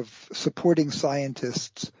think of supporting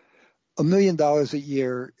scientists, $1 million a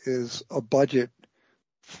year is a budget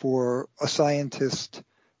for a scientist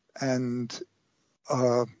and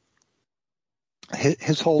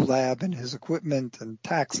his whole lab and his equipment and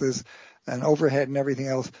taxes and overhead and everything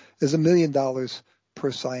else is $1 million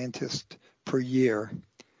per scientist per year.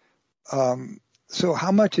 So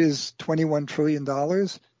how much is $21 trillion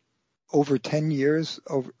over 10 years,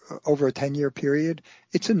 over a 10-year period?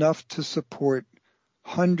 It's enough to support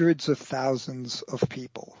hundreds of thousands of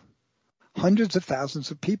people. Hundreds of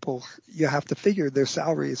thousands of people, you have to figure their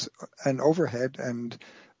salaries and overhead and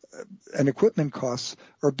equipment costs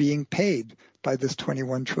are being paid by this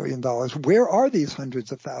 $21 trillion. Where are these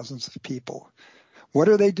hundreds of thousands of people? What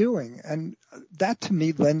are they doing? And that to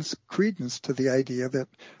me lends credence to the idea that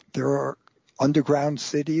there are underground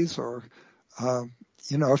cities or,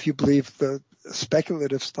 if you believe the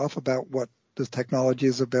speculative stuff about what the technology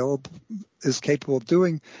is capable of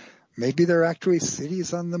doing, maybe there are actually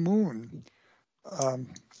cities on the moon. Well,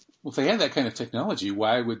 if they had that kind of technology,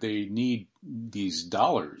 why would they need these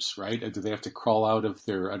dollars, right? Do they have to crawl out of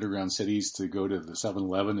their underground cities to go to the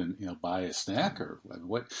 7-Eleven and buy a snack, or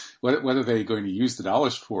what are they going to use the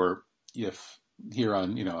dollars for? If here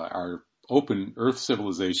on our open Earth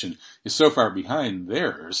civilization is so far behind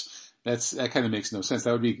theirs, that kind of makes no sense.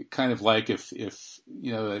 That would be kind of like if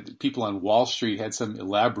people on Wall Street had some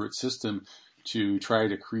elaborate system to try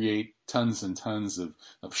to create tons and tons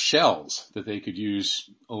of shells that they could use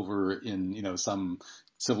over in some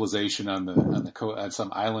civilization on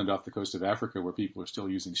some island off the coast of Africa where people are still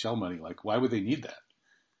using shell money. Like, why would they need that?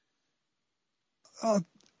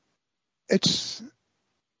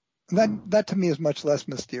 That to me is much less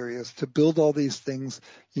mysterious. To build all these things,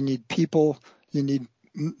 you need people. You need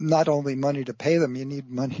not only money to pay them, you need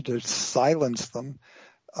money to silence them.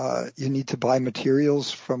 You need to buy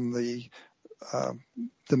materials from the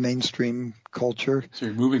mainstream culture. So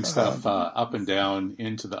you're moving stuff up and down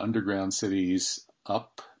into the underground cities,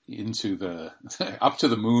 up into up to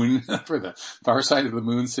the moon for the far side of the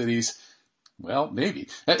moon cities. Well, maybe.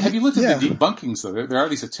 Have you looked at the debunkings, though? There are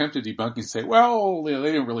these attempted debunkings that say, well, they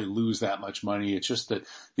didn't really lose that much money. It's just that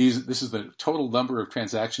this is the total number of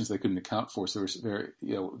transactions they couldn't account for. So there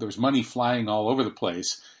was money flying all over the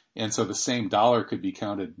place. And so the same dollar could be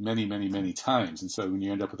counted many, many, many times. And so when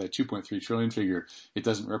you end up with that 2.3 trillion figure, it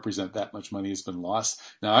doesn't represent that much money has been lost.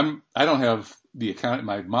 Now, I don't have the account.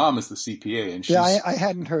 My mom is the CPA, and she's... Yeah, I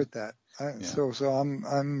hadn't heard that. Yeah. So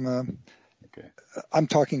I'm okay. I'm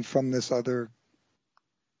talking from this other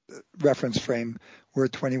reference frame where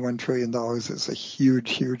 $21 trillion is a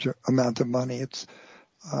huge, huge amount of money. It's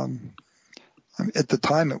at the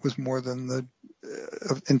time it was more than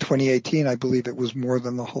in 2018, I believe it was more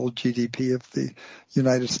than the whole GDP of the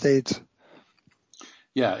United States.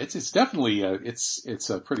 Yeah, it's definitely it's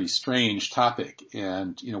a pretty strange topic,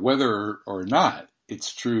 and whether or not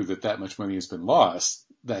it's true that much money has been lost,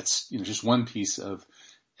 that's just one piece of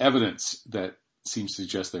evidence that seems to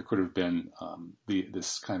suggest there could have been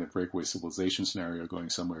this kind of breakaway civilization scenario going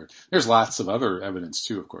somewhere. There's lots of other evidence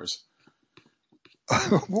too, of course.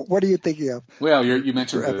 What are you thinking of? Well, you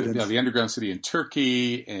mentioned the underground city in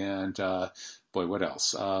Turkey, and what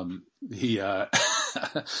else? Some of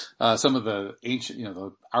the ancient,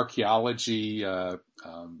 the archaeology,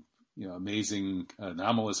 amazing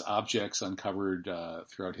anomalous objects uncovered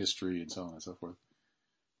throughout history, and so on and so forth.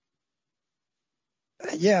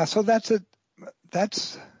 Yeah, so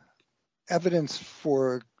that's evidence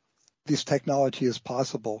for this technology is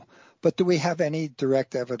possible. But do we have any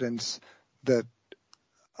direct evidence that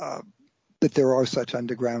there are such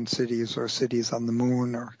underground cities or cities on the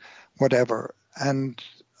moon or whatever? And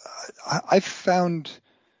I've found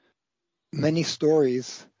many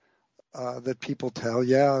stories that people tell.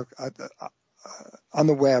 Yeah, on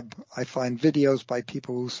the web, I find videos by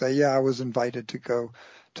people who say, yeah, I was invited to go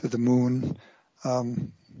to the moon.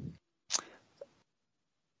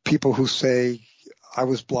 People who say, I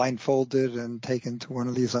was blindfolded and taken to one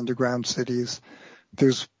of these underground cities.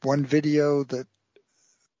 There's one video that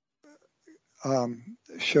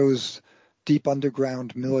shows deep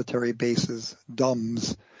underground military bases,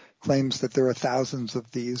 DUMBs, claims that there are thousands of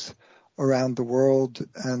these around the world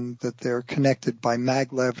and that they're connected by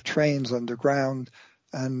maglev trains underground.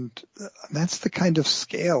 And that's the kind of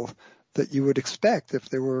scale that you would expect if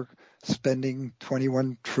they were spending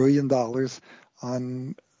 $21 trillion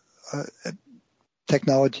on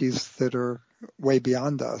technologies that are way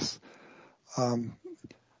beyond us.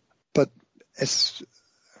 But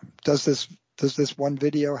does this one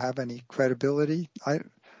video have any credibility? I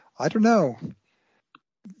don't know.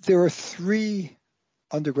 There are 3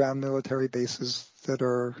 underground military bases that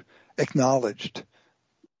are acknowledged,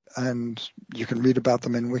 and you can read about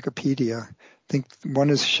them in Wikipedia. I think one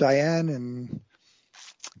is Cheyenne in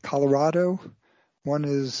Colorado, one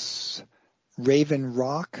is Raven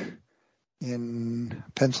Rock in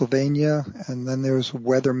Pennsylvania, and then there's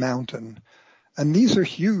Weather Mountain. And these are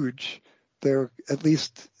huge. They're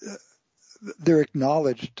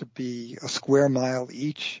acknowledged to be a square mile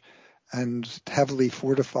each and heavily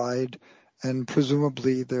fortified, and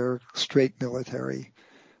presumably they're straight military,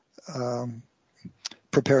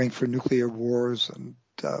 preparing for nuclear wars and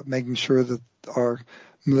making sure that our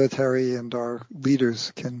military and our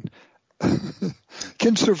leaders can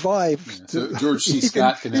survive. Yeah, so George C.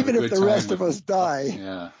 Scott can have even a good if the time rest of us die.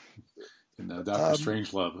 Yeah. And Dr.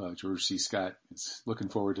 Strangelove, George C. Scott is looking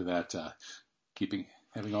forward to that,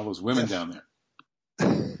 having all those women down there.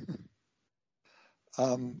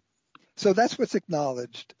 So that's what's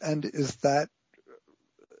acknowledged. And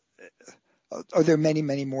are there many,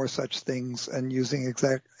 many more such things, and using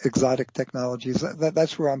exotic technologies?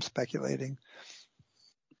 That's where I'm speculating.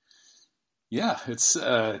 Yeah, it's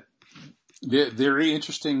a very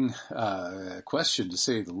interesting question, to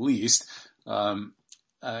say the least.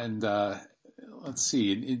 Let's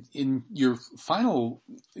see, in your final,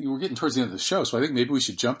 we're getting towards the end of the show, so I think maybe we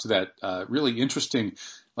should jump to that really interesting,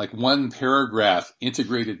 like, one paragraph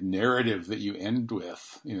integrated narrative that you end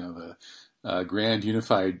with, the grand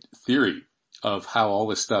unified theory of how all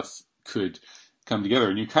this stuff could come together.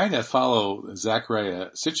 And you kind of follow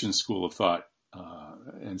Zecharia Sitchin's school of thought.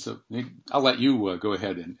 And so I'll let you go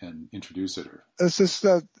ahead and introduce it.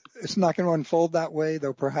 It's not going to unfold that way,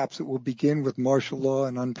 though perhaps it will begin with martial law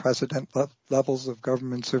and unprecedented levels of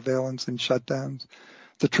government surveillance and shutdowns.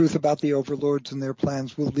 The truth about the overlords and their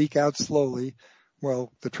plans will leak out slowly.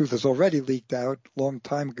 Well, the truth has already leaked out a long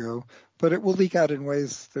time ago, but it will leak out in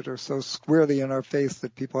ways that are so squarely in our face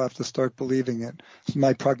that people have to start believing it. It's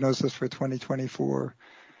my prognosis for 2024.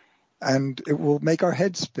 And it will make our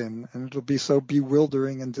heads spin, and it'll be so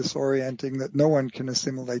bewildering and disorienting that no one can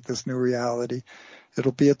assimilate this new reality.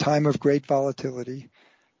 It'll be a time of great volatility.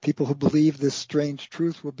 People who believe this strange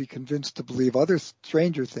truth will be convinced to believe other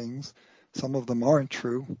stranger things. Some of them aren't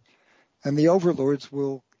true. And the overlords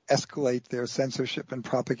will escalate their censorship and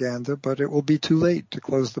propaganda, but it will be too late to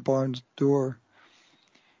close the barn's door.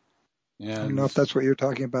 And I don't know if that's what you're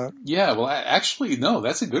talking about. Yeah, well, actually, no,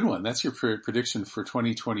 that's a good one. That's your prediction for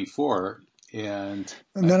 2024. And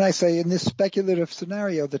then I say, in this speculative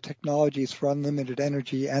scenario, the technologies for unlimited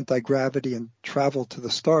energy, anti-gravity, and travel to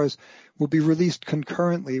the stars will be released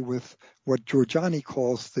concurrently with what Giorgiani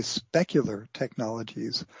calls the specular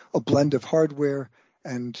technologies, a blend of hardware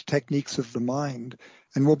and techniques of the mind,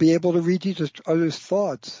 and we'll be able to read each other's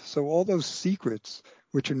thoughts. So all those secrets,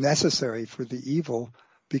 which are necessary for the evil,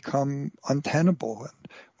 become untenable, and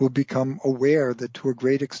we'll become aware that to a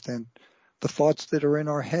great extent the thoughts that are in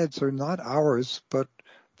our heads are not ours, but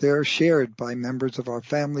they're shared by members of our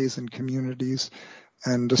families and communities,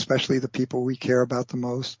 and especially the people we care about the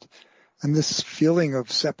most. And this feeling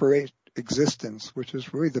of separate existence, which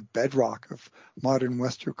is really the bedrock of modern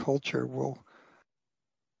Western culture,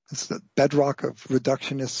 it's the bedrock of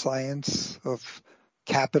reductionist science, of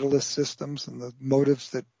capitalist systems, and the motives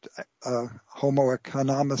that Homo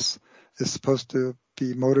economos is supposed to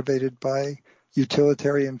be motivated by,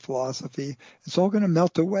 utilitarian philosophy. It's all going to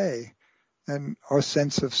melt away, and our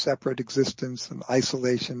sense of separate existence and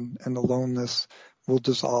isolation and aloneness will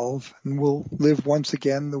dissolve, and we'll live once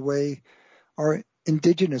again the way our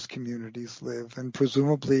indigenous communities live, and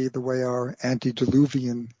presumably the way our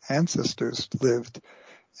antediluvian ancestors lived,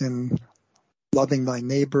 in loving thy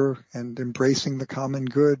neighbor and embracing the common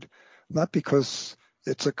good, not because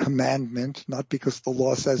it's a commandment, not because the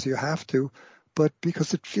law says you have to, but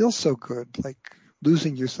because it feels so good, like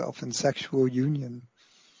losing yourself in sexual union.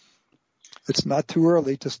 it's not too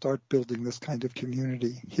early to start building this kind of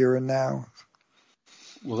community here and now.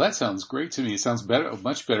 Well, that sounds great to me. It sounds better,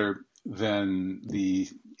 much better than the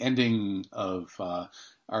ending of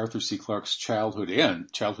Arthur C. Clarke's Childhood's End.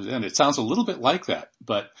 It sounds a little bit like that,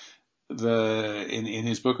 but in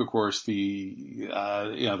his book, of course, the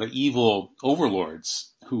evil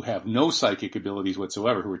overlords who have no psychic abilities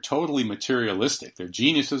whatsoever, who are totally materialistic. They're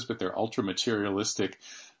geniuses, but they're ultra materialistic.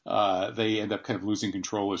 They end up kind of losing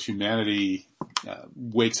control as humanity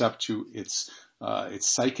wakes up to its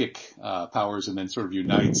psychic powers and then sort of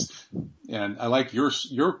unites. And I like your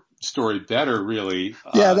story better, really.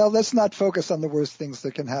 Yeah, let's not focus on the worst things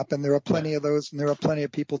that can happen. There are plenty of those, and there are plenty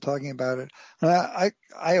of people talking about it. And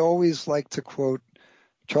I always like to quote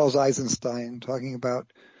Charles Eisenstein talking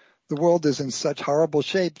about the world is in such horrible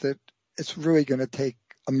shape that it's really going to take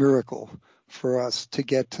a miracle for us to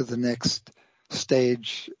get to the next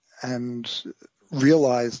stage and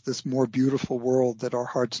realize this more beautiful world that our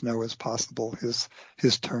hearts know is possible,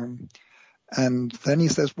 his term. And then he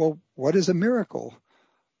says, well, what is a miracle?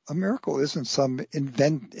 A miracle isn't some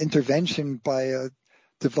intervention by a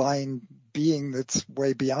divine being that's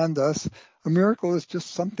way beyond us. A miracle is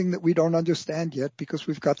just something that we don't understand yet because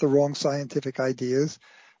we've got the wrong scientific ideas,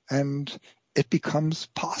 and it becomes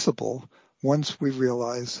possible once we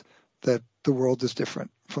realize that the world is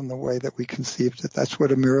different from the way that we conceived it. That's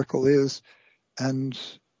what a miracle is, and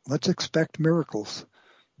let's expect miracles.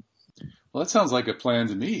 Well, that sounds like a plan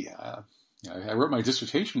to me. I wrote my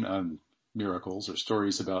dissertation on miracles or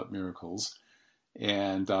stories about miracles,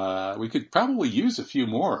 and we could probably use a few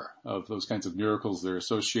more of those kinds of miracles that are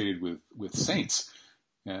associated with saints.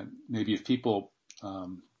 And maybe if people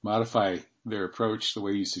modify their approach the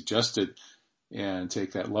way you suggested and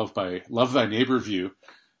take that love thy neighbor view,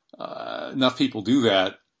 enough people do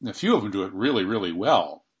that, and a few of them do it really, really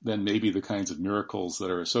well, then maybe the kinds of miracles that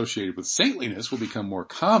are associated with saintliness will become more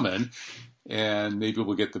common, and maybe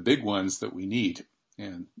we'll get the big ones that we need.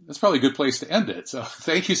 And that's probably a good place to end it. So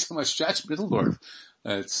thank you so much, Josh Mitteldorf.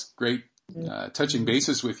 It's great touching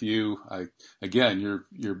bases with you.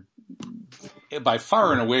 You're by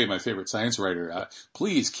far and away my favorite science writer.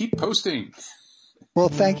 Please keep posting. Well,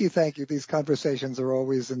 thank you. These conversations are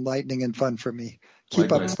always enlightening and fun for me. Keep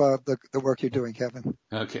Likewise. up the work you're doing, Kevin.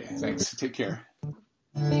 Okay, thanks. Take care.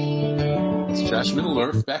 It's Josh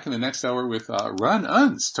Mitteldorf back in the next hour with Ron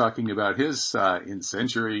Unz talking about his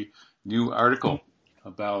in-century new article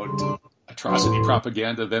about atrocity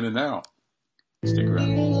propaganda then and now. Stick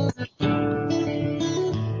around.